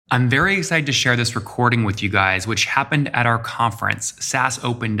I'm very excited to share this recording with you guys, which happened at our conference,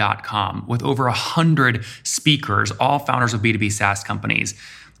 SaaSopen.com, with over 100 speakers, all founders of B2B SaaS companies.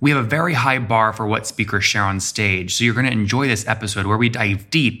 We have a very high bar for what speakers share on stage, so you're going to enjoy this episode where we dive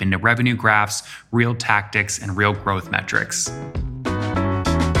deep into revenue graphs, real tactics, and real growth metrics.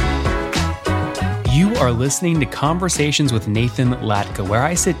 You are listening to Conversations with Nathan Latka, where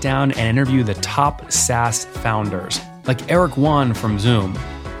I sit down and interview the top SaaS founders, like Eric Yuan from Zoom.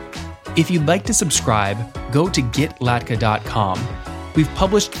 If you'd like to subscribe, go to getlatka.com. We've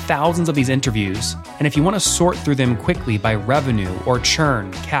published thousands of these interviews, and if you want to sort through them quickly by revenue or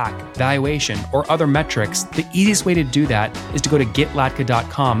churn, CAC, valuation, or other metrics, the easiest way to do that is to go to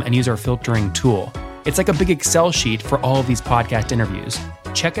getlatka.com and use our filtering tool. It's like a big Excel sheet for all of these podcast interviews.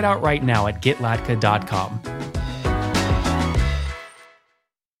 Check it out right now at getlatka.com.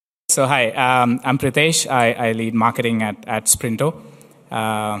 So hi, I'm Pritesh. I lead marketing at Sprinto.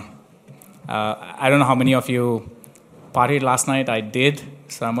 I don't know how many of you partied last night. I did,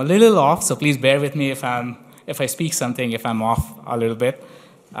 so I'm a little off. So please bear with me if I speak something, if I'm off a little bit.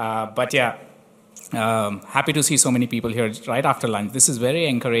 But yeah, happy to see so many people here right after lunch. This is very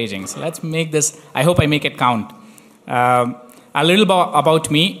encouraging. So let's make this. I hope I make it count. A little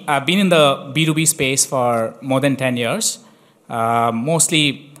about me. I've been in the B2B space for more than 10 years.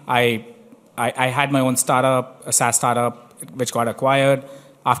 Mostly, I had my own startup, a SaaS startup, which got acquired.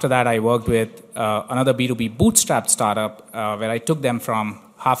 After that, I worked with another B2B bootstrapped startup where I took them from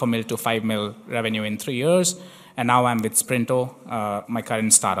 $500,000 to $5 million revenue in 3 years. And now I'm with Sprinto, my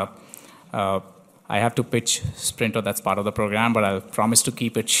current startup. I have to pitch Sprinto, that's part of the program, but I'll promise to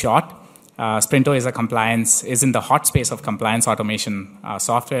keep it short. Sprinto is in the hot space of compliance automation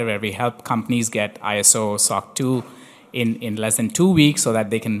software where we help companies get ISO SOC 2 in less than 2 weeks so that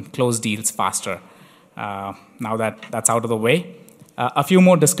they can close deals faster. Now that's out of the way. A few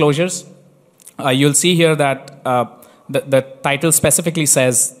more disclosures. You'll see here that the title specifically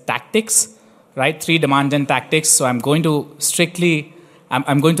says tactics, right? 3 demand gen tactics. So I'm going to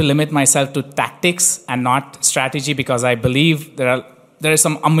limit myself to tactics and not strategy because I believe there is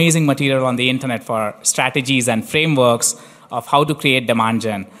some amazing material on the internet for strategies and frameworks of how to create demand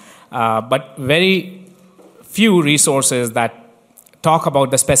gen, but very few resources that talk about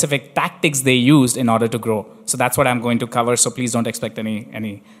the specific tactics they used in order to grow. So that's what I'm going to cover, so please don't expect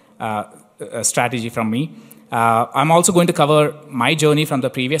any strategy from me. I'm also going to cover my journey from the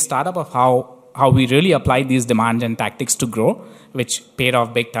previous startup of how we really applied these demand gen tactics to grow, which paid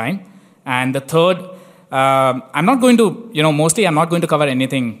off big time. And the third, I'm not going to cover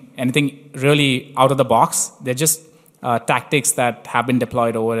anything really out of the box. They're just tactics that have been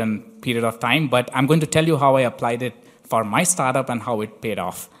deployed over a period of time, but I'm going to tell you how I applied it for my startup and how it paid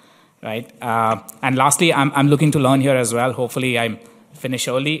off, right? And lastly, I'm looking to learn here as well. Hopefully, I'm finished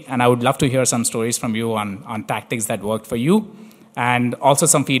early, and I would love to hear some stories from you on tactics that worked for you, and also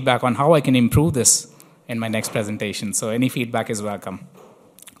some feedback on how I can improve this in my next presentation. So any feedback is welcome.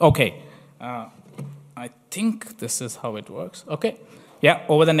 Okay, I think this is how it works. Okay, yeah,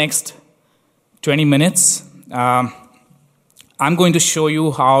 over the next 20 minutes, I'm going to show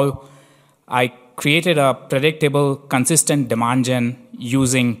you how I created a predictable, consistent demand gen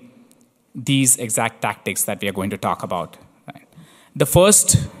using these exact tactics that we are going to talk about. Right. The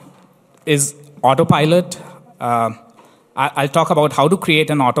first is autopilot. I'll talk about how to create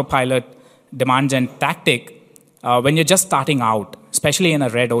an autopilot demand gen tactic when you're just starting out, especially in a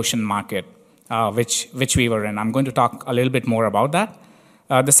red ocean market, which we were in. I'm going to talk a little bit more about that.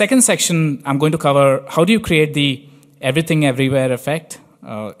 The second section, I'm going to cover how do you create the everything everywhere effect.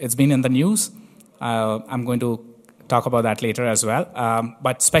 It's been in the news. I'm going to talk about that later as well.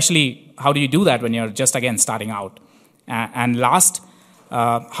 But especially, how do you do that when you're just, again, starting out? And last,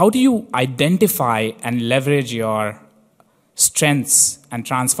 how do you identify and leverage your strengths and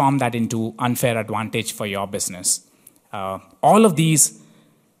transform that into unfair advantage for your business? All of these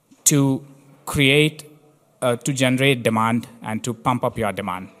to generate demand and to pump up your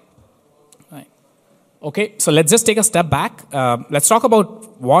demand. Okay, so let's just take a step back. Let's talk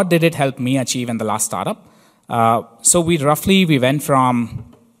about what did it help me achieve in the last startup. So we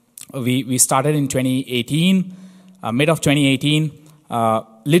started in 2018, mid of 2018,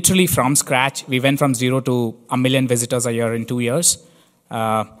 literally from scratch. We went from 0 to 1 million visitors a year in 2 years.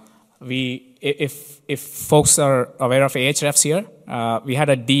 If folks are aware of Ahrefs here, we had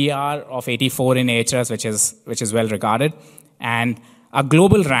a DR of 84 in Ahrefs, which is well regarded, and a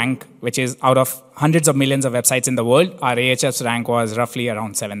global rank, which is out of hundreds of millions of websites in the world, our Ahrefs rank was roughly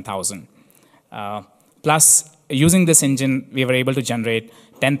around 7,000. Plus, using this engine, we were able to generate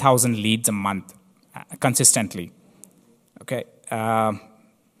 10,000 leads a month consistently. Okay.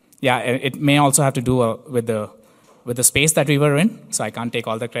 yeah, it may also have to do with the space that we were in. So I can't take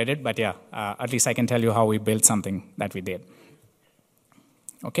all the credit, but yeah, at least I can tell you how we built something that we did.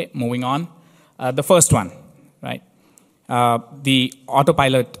 Okay, moving on. The first one, right? The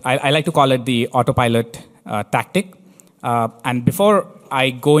autopilot. I like to call it the autopilot tactic. And before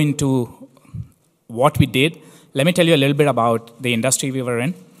I go into what we did, let me tell you a little bit about the industry we were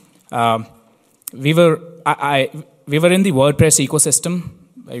in. We were in the WordPress ecosystem.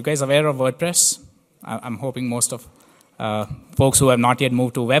 Are you guys aware of WordPress? I'm hoping most of folks who have not yet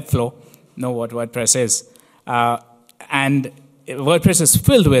moved to Webflow know what WordPress is. And WordPress is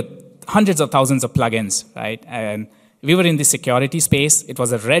filled with hundreds of thousands of plugins, right? And we were in the security space. It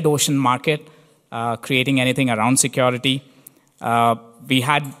was a red ocean market, creating anything around security. We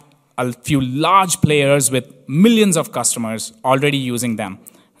had a few large players with millions of customers already using them.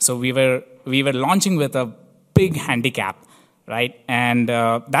 So we were launching with a big handicap, right? And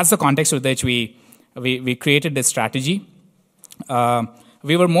that's the context with which we created this strategy.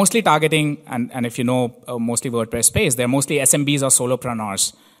 We were mostly targeting, and if you know mostly WordPress space, they're mostly SMBs or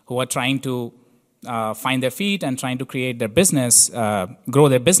solopreneurs who are trying to find their feet and trying to create their business, grow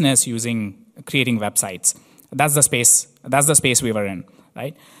their business using creating websites. That's the space we were in,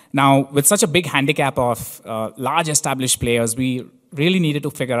 right? Now, with such a big handicap of large established players, we really needed to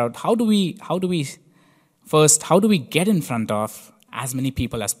figure out how do we get in front of as many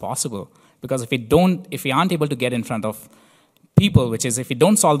people as possible? Because if we aren't able to get in front of people, which is if we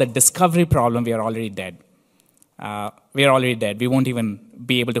don't solve the discovery problem, we are already dead. We won't even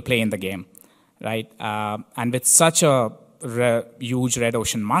be able to play in the game, right? And with such a huge red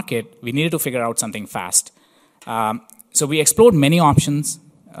ocean market, we needed to figure out something fast. So we explored many options.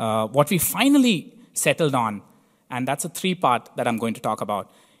 What we finally settled on, and that's a three-part that I'm going to talk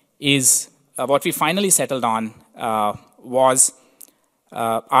about, is what we finally settled on was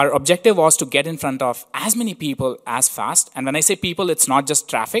our objective was to get in front of as many people as fast. And when I say people, it's not just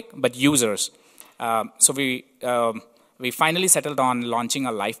traffic, but users. So we finally settled on launching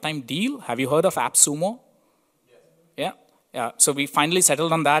a lifetime deal. Have you heard of AppSumo? Yes. Yeah. So we finally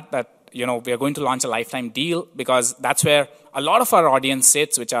settled on that we are going to launch a lifetime deal because that's where a lot of our audience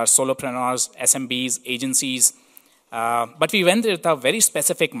sits, which are solopreneurs, SMBs, agencies. But we went with a very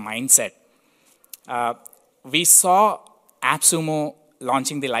specific mindset. We saw AppSumo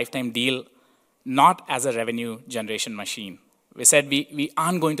launching the lifetime deal not as a revenue generation machine. We said we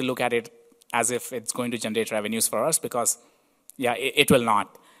aren't going to look at it as if it's going to generate revenues for us because, it will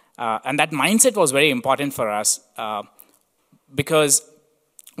not. And that mindset was very important for us because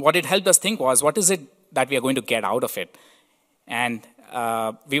what it helped us think was, what is it that we are going to get out of it? And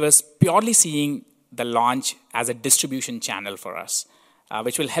we were purely seeing the launch as a distribution channel for us,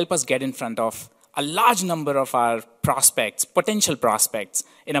 which will help us get in front of a large number of our prospects, potential prospects,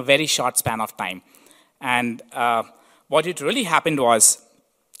 in a very short span of time. And what it really happened was,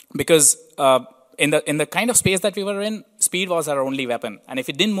 because in the kind of space that we were in, speed was our only weapon. And if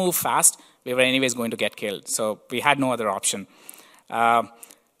it didn't move fast, we were anyways going to get killed. So we had no other option.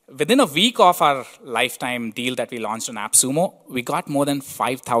 Within a week of our lifetime deal that we launched on AppSumo, we got more than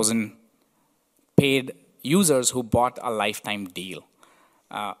 5,000 paid users who bought a lifetime deal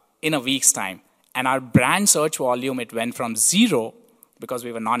in a week's time. And our brand search volume, it went from 0, because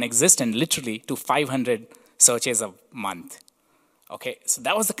we were non-existent, literally, to 500 searches a month. Okay, so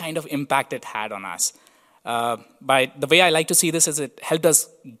that was the kind of impact it had on us. But the way I like to see this is it helped us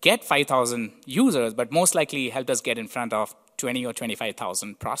get 5,000 users, but most likely helped us get in front of 20 or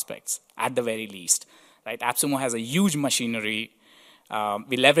 25,000 prospects at the very least. Right? AppSumo has a huge machinery.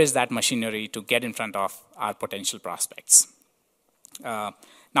 We leverage that machinery to get in front of our potential prospects.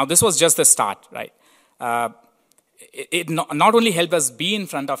 Now, this was just the start, right? It not only helped us be in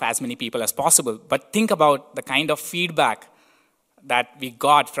front of as many people as possible, but think about the kind of feedback that we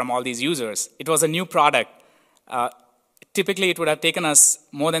got from all these users. It was a new product. Typically, it would have taken us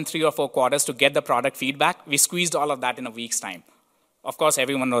more than 3 or 4 quarters to get the product feedback. We squeezed all of that in a week's time. Of course,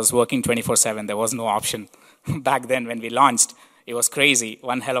 everyone was working 24/7. There was no option back then when we launched. It was crazy,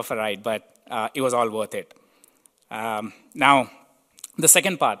 one hell of a ride, but it was all worth it. Now, the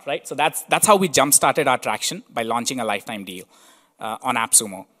second part, right? So that's how we jump-started our traction, by launching a lifetime deal on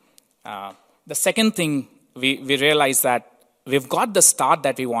AppSumo. The second thing, we realized that we've got the start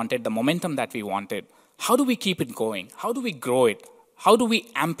that we wanted, the momentum that we wanted. How do we keep it going? How do we grow it? How do we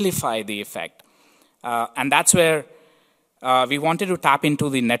amplify the effect? And that's where we wanted to tap into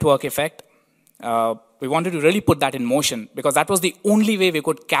the network effect. We wanted to really put that in motion, because that was the only way we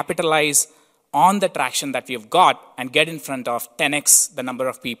could capitalize on the traction that we have got and get in front of 10x the number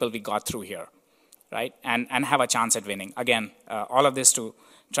of people we got through here, right? And have a chance at winning. Again, all of this to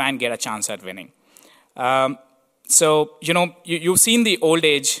try and get a chance at winning. So, you've seen the old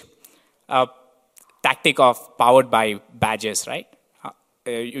age tactic of powered by badges, right?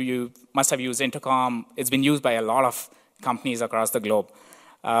 You must have used Intercom. It's been used by a lot of companies across the globe.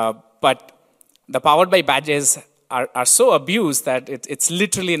 But the powered by badges are so abused that it's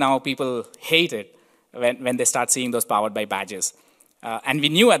literally now people hate it when they start seeing those powered by badges. And we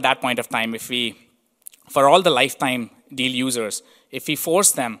knew at that point of time, for all the lifetime deal users, if we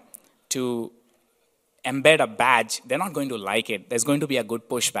force them to embed a badge, they're not going to like it. There's going to be a good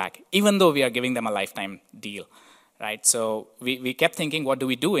pushback, even though we are giving them a lifetime deal, right? So we kept thinking, what do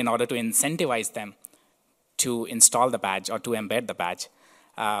we do in order to incentivize them to install the badge or to embed the badge?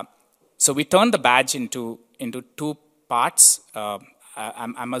 So we turned the badge into two parts.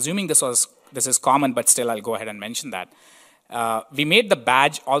 I'm assuming this is common, but still I'll go ahead and mention that. We made the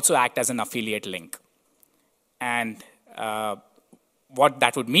badge also act as an affiliate link. And what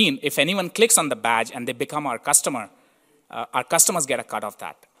that would mean, if anyone clicks on the badge and they become our customers get a cut of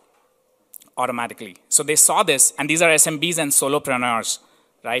that automatically. So they saw this, and these are SMBs and solopreneurs,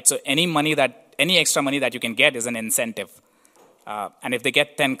 right? So any extra money that you can get is an incentive. And if they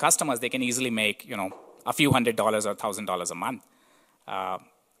get 10 customers, they can easily make, a few $100 or $1,000 a month.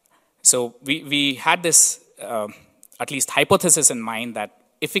 So we had this at least hypothesis in mind that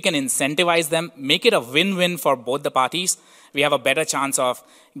if we can incentivize them, make it a win-win for both the parties, we have a better chance of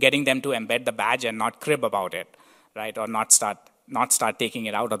getting them to embed the badge and not crib about it, right? Or not start taking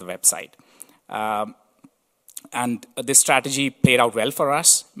it out of the website. And this strategy played out well for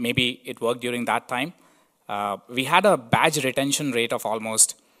us. Maybe it worked during that time. We had a badge retention rate of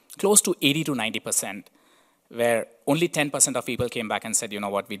almost close to 80 to 90%, where only 10% of people came back and said, you know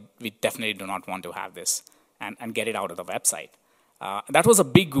what, we definitely do not want to have this, and get it out of the website. That was a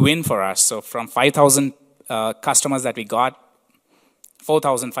big win for us. So from 5,000 customers that we got,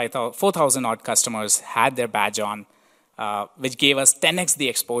 4,000 odd customers had their badge on, which gave us 10x the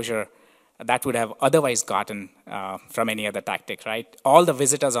exposure that would have otherwise gotten from any other tactic, right? All the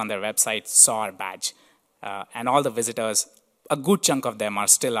visitors on their website saw our badge. And all the visitors, a good chunk of them are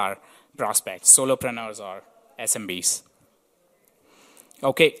still our prospects, solopreneurs or SMBs.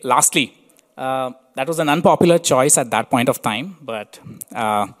 Okay, lastly, that was an unpopular choice at that point of time, but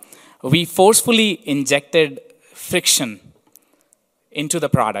we forcefully injected friction into the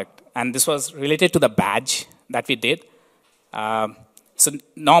product, and this was related to the badge that we did. So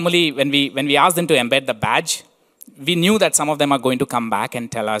normally, when we asked them to embed the badge, we knew that some of them are going to come back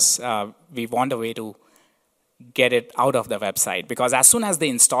and tell us we want a way to get it out of the website, because as soon as they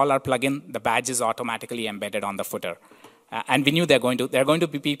install our plugin, the badge is automatically embedded on the footer. And we knew there are going to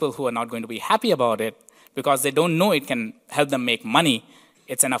be people who are not going to be happy about it because they don't know it can help them make money.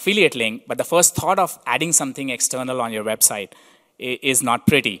 It's an affiliate link, but the first thought of adding something external on your website is not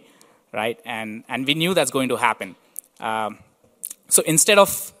pretty, right? And we knew that's going to happen. So instead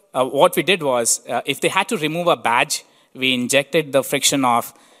of what we did was, if they had to remove a badge, we injected the friction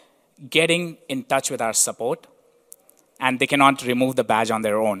of getting in touch with our support, and they cannot remove the badge on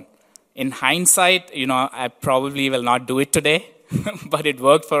their own. In hindsight, I probably will not do it today, but it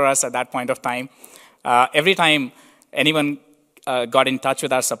worked for us at that point of time. Every time anyone got in touch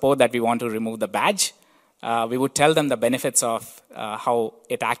with our support that we want to remove the badge, we would tell them the benefits of how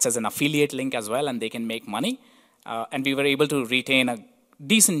it acts as an affiliate link as well, and they can make money. And we were able to retain a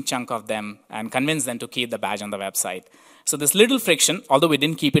decent chunk of them and convince them to keep the badge on the website. So this little friction, although we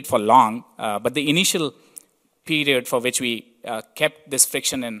didn't keep it for long, but the initial period for which we kept this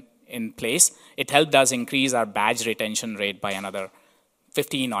friction in place, it helped us increase our badge retention rate by another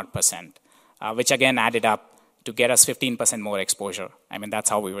 15%, which again added up to get us 15% more exposure. I mean, that's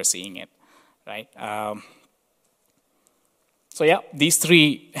how we were seeing it, right? So yeah, these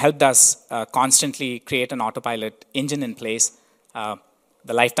three helped us constantly create an autopilot engine in place,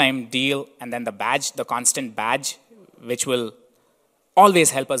 the lifetime deal, and then the badge, the constant badge, which will always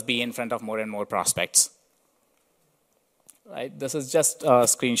help us be in front of more and more prospects. Right? This is just a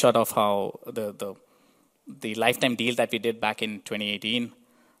screenshot of how the lifetime deal that we did back in 2018,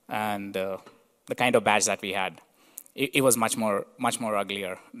 and the kind of badge that we had. It was much more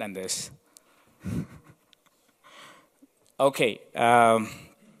uglier than this. Okay.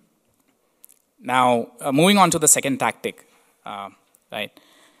 Now moving on to the second tactic, right?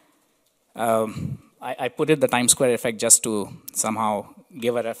 I put it the Times Square effect just to somehow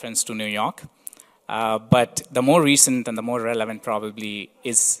give a reference to New York. But the more recent and the more relevant probably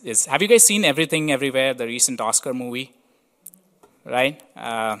is have you guys seen Everything Everywhere, the recent Oscar movie? Right?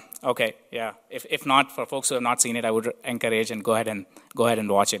 Okay, yeah. If not, for folks who have not seen it, I would encourage and go ahead and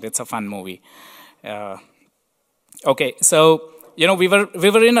watch it. It's a fun movie. Okay, so we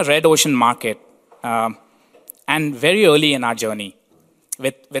were in a red ocean market, and very early in our journey,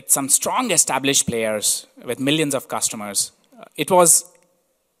 with some strong established players, with millions of customers. It was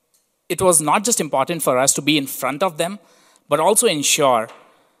not just important for us to be in front of them, but also ensure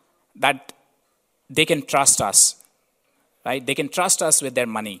that they can trust us, right? They can trust us with their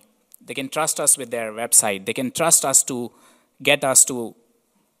money. They can trust us with their website. They can trust us to get us to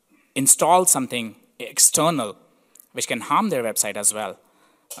install something external which can harm their website as well.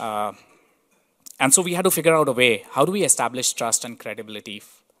 And so we had to figure out a way. How do we establish trust and credibility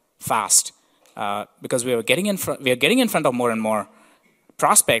fast? Because we are getting in front of more and more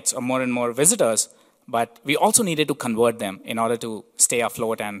prospects or more and more visitors, but we also needed to convert them in order to stay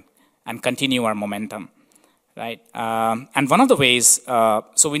afloat and continue our momentum, right? And one of the ways,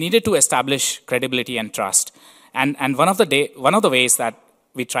 so we needed to establish credibility and trust. And one of the ways that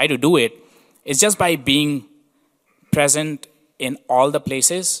we try to do it is just by being present in all the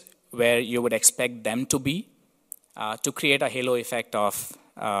places where you would expect them to be, to create a halo effect of,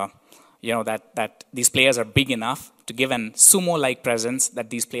 that these players are big enough, to give an sumo-like presence that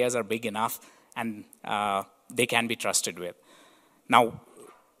these players are big enough and they can be trusted with. Now,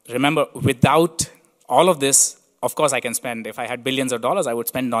 remember, without all of this, of course I can spend, if I had billions of dollars, I would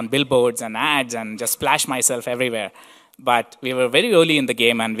spend on billboards and ads and just splash myself everywhere. But we were very early in the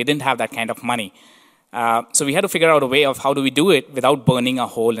game and we didn't have that kind of money. So we had to figure out a way of how do we do it without burning a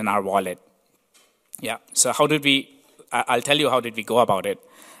hole in our wallet. Yeah, so I'll tell you how did we go about it.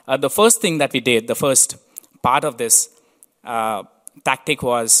 The first thing that we did, the first part of this tactic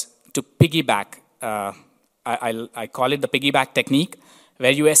was to piggyback. I call it the piggyback technique,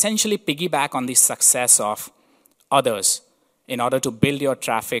 where you essentially piggyback on the success of others in order to build your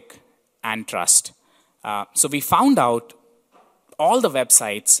traffic and trust. So we found out all the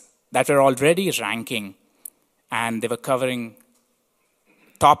websites that were already ranking and they were covering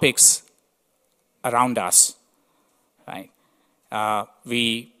topics around us, right?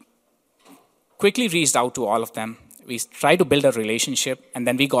 We quickly reached out to all of them. We tried to build a relationship, and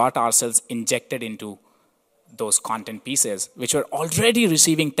then we got ourselves injected into those content pieces, which were already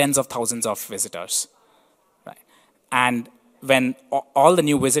receiving tens of thousands of visitors, right? And when all the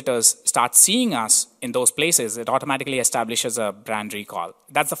new visitors start seeing us in those places, it automatically establishes a brand recall.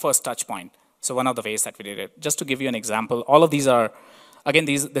 That's the first touch point. So one of the ways that we did it. Just to give you an example, all of these are, again,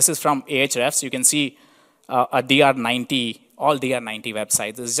 this is from Ahrefs. You can see a DR90, all DR90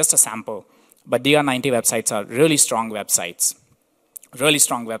 websites. This is just a sample. But DR90 websites are really strong websites,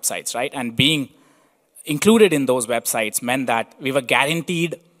 right? And being included in those websites meant that we were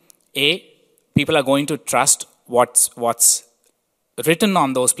guaranteed, A, people are going to trust what's written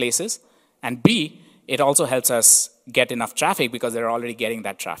on those places, and B, it also helps us get enough traffic because they're already getting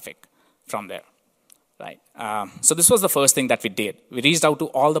that traffic from there, right? So this was the first thing that we did. We reached out to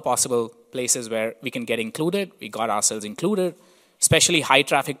all the possible places where we can get included. We got ourselves included, especially high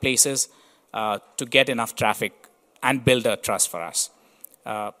traffic places, to get enough traffic and build a trust for us.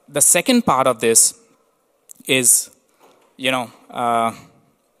 The second part of this is,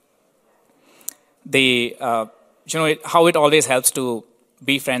 how it always helps to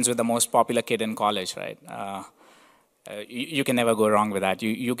be friends with the most popular kid in college, right? You can never go wrong with that.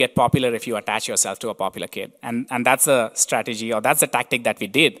 You get popular if you attach yourself to a popular kid. And that's a strategy, or that's a tactic that we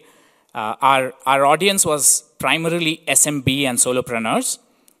did. Our audience was primarily SMB and solopreneurs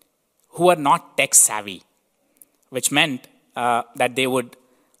who are not tech savvy, which meant that they would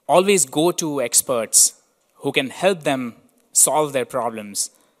always go to experts who can help them solve their problems,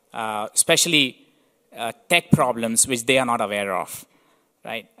 especially tech problems which they are not aware of,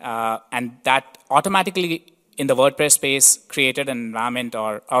 right? And that automatically, in the WordPress space, created an environment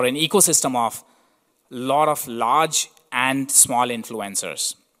or an ecosystem of a lot of large and small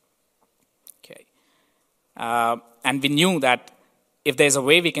influencers. Okay, and we knew that if there's a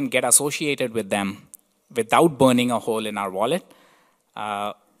way we can get associated with them without burning a hole in our wallet,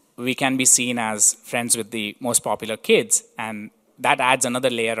 we can be seen as friends with the most popular kids, and that adds another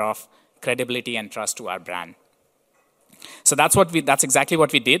layer of credibility and trust to our brand. So that's exactly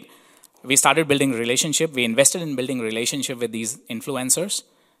what we did. We started building relationship. We invested in building relationship with these influencers.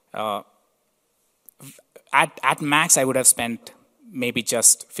 At max, I would have spent maybe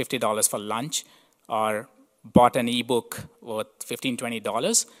just $50 for lunch, or bought an ebook worth $15,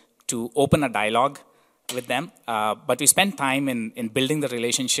 $20 to open a dialogue with them. But we spent time in building the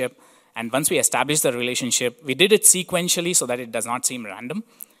relationship. And once we established the relationship, we did it sequentially so that it does not seem random.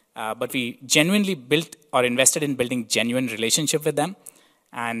 But we genuinely built or invested in building genuine relationship with them.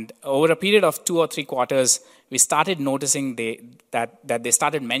 And over a period of 2 or 3 quarters, we started noticing that they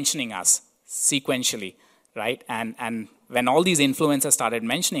started mentioning us sequentially, right? And when all these influencers started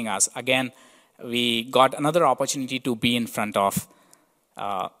mentioning us, again, we got another opportunity to be in front of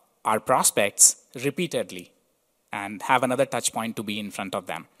our prospects repeatedly and have another touch point to be in front of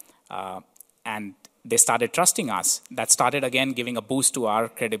them. And they started trusting us. That started, again, giving a boost to our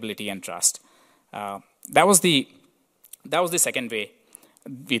credibility and trust. That was the second way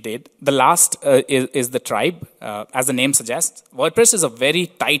we did. The last is the tribe. As the name suggests, WordPress is a very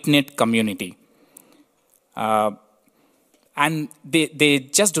tight-knit community. And they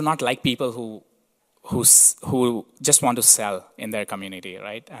just do not like people who just want to sell in their community,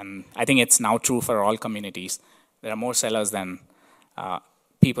 right? And I think it's now true for all communities. There are more sellers than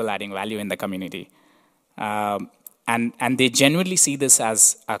people adding value in the community. And they genuinely see this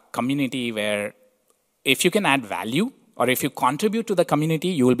as a community where if you can add value or if you contribute to the community,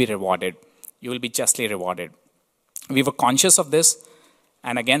 you will be rewarded. You will be justly rewarded. We were conscious of this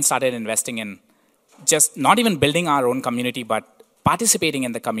and again started investing in just not even building our own community, but participating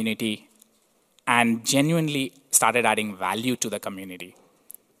in the community and genuinely started adding value to the community.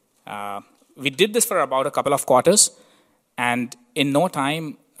 We did this for about a couple of quarters, and in no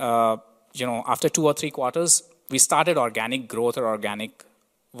time, after 2 or 3 quarters, we started organic growth or organic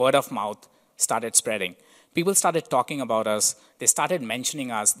word of mouth started spreading. People started talking about us, they started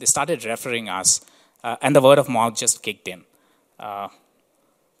mentioning us, they started referring us, and the word of mouth just kicked in.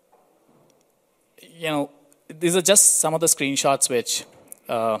 These are just some of the screenshots which,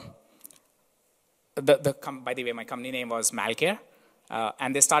 by the way, my company name was Malcare,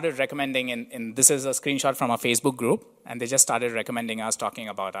 and they started recommending, this is a screenshot from a Facebook group, and they just started recommending us, talking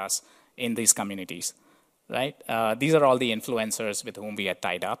about us in these communities, right? These are all the influencers with whom we had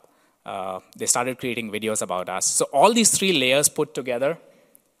tied up. They started creating videos about us. So all these 3 layers put together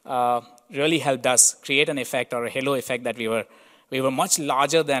really helped us create an effect or a halo effect that we were much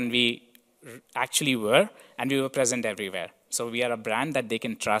larger than we actually were, and we were present everywhere. So we are a brand that they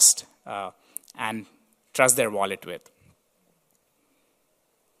can trust and trust their wallet with.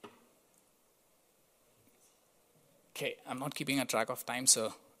 Okay, I'm not keeping a track of time,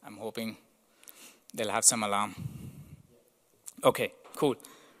 so I'm hoping they'll have some alarm. Okay, cool.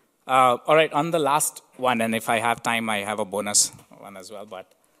 All right, on the last one, and if I have time, I have a bonus one as well.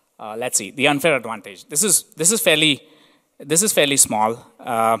 But let's see, the unfair advantage. This is fairly small.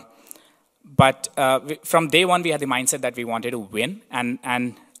 But from day one, we had the mindset that we wanted to win.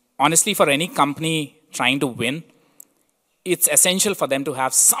 And honestly, for any company trying to win, it's essential for them to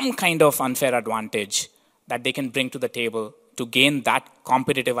have some kind of unfair advantage that they can bring to the table to gain that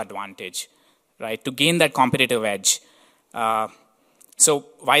competitive advantage, right? To gain that competitive edge. So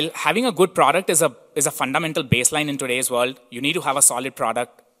while having a good product is a fundamental baseline in today's world, you need to have a solid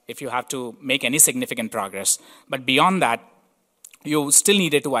product if you have to make any significant progress. But beyond that, you still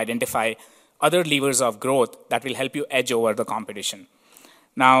needed to identify other levers of growth that will help you edge over the competition.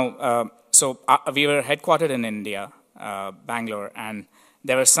 Now, we were headquartered in India, Bangalore, and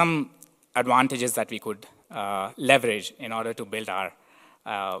there were some advantages that we could leverage in order to build our,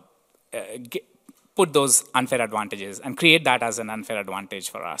 put those unfair advantages and create that as an unfair advantage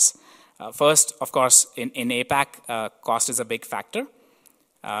for us. First, of course, in APAC, cost is a big factor.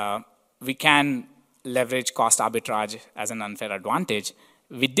 We can leverage cost arbitrage as an unfair advantage.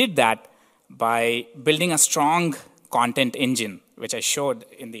 We did that by building a strong content engine, which I showed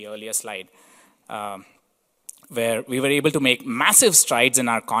in the earlier slide, where we were able to make massive strides in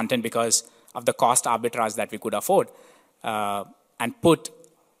our content because of the cost arbitrage that we could afford, and put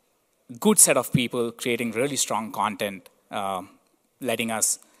good set of people creating really strong content, letting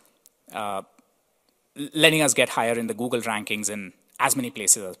us get higher in the Google rankings in as many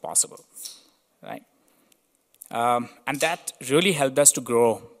places as possible, right? And that really helped us to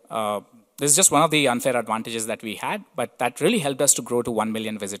grow. This is just one of the unfair advantages that we had, but that really helped us to grow to 1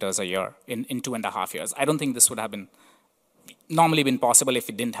 million visitors a year in 2.5 years. I don't think this would have normally been possible if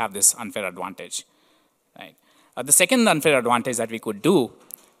we didn't have this unfair advantage, right? The second unfair advantage that we could do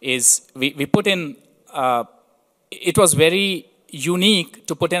is we put in, it was very unique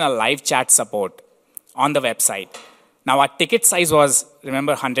to put in a live chat support on the website. Now our ticket size was,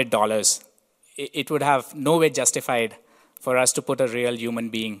 remember, $100. It would have no way justified for us to put a real human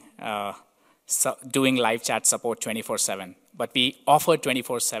being doing live chat support 24/7. But we offered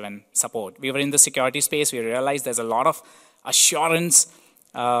 24/7 support. We were in the security space. We realized there's a lot of assurance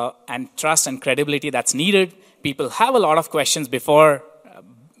and trust and credibility that's needed. People have a lot of questions before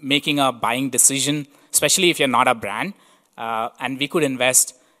making a buying decision, especially if you're not a brand. And we could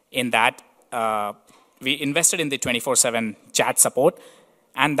invest in that. We invested in the 24/7 chat support.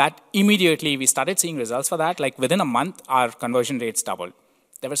 And that immediately we started seeing results for that. Like within a month, our conversion rates doubled.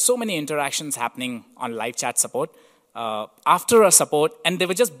 There were so many interactions happening on live chat support after a support, and they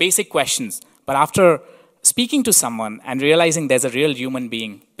were just basic questions, but after speaking to someone and realizing there's a real human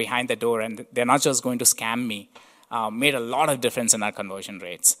being behind the door and they're not just going to scam me, made a lot of difference in our conversion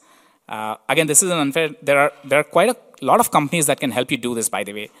rates. Again, this isn't unfair. There are quite a lot of companies that can help you do this, by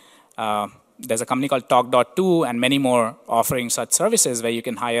the way. There's a company called Talk.to and many more offering such services where you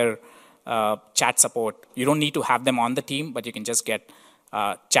can hire chat support. You don't need to have them on the team, but you can just get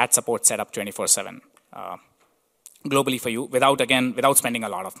chat support set up 24/7 globally for you without spending a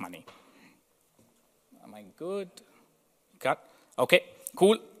lot of money. Am I good? Cut. Okay,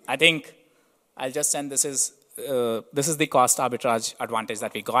 cool. I think I'll just send this is the cost arbitrage advantage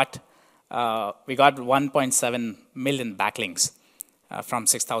that we got. We got 1.7 million backlinks from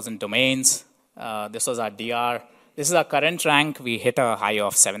 6,000 domains. This was our DR. This is our current rank. We hit a high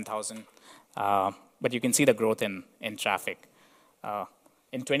of 7,000. But you can see the growth in traffic.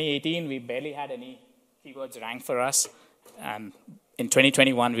 In 2018, we barely had any keywords ranked for us. And in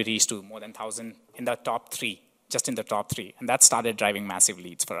 2021, we reached to more than 1,000 in the top 3, just in the top 3. And that started driving massive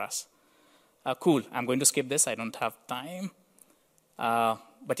leads for us. Cool. I'm going to skip this. I don't have time.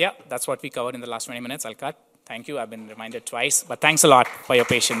 But yeah, that's what we covered in the last 20 minutes. I'll cut. Thank you. I've been reminded twice. But thanks a lot for your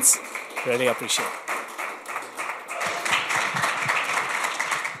patience. Really appreciate it.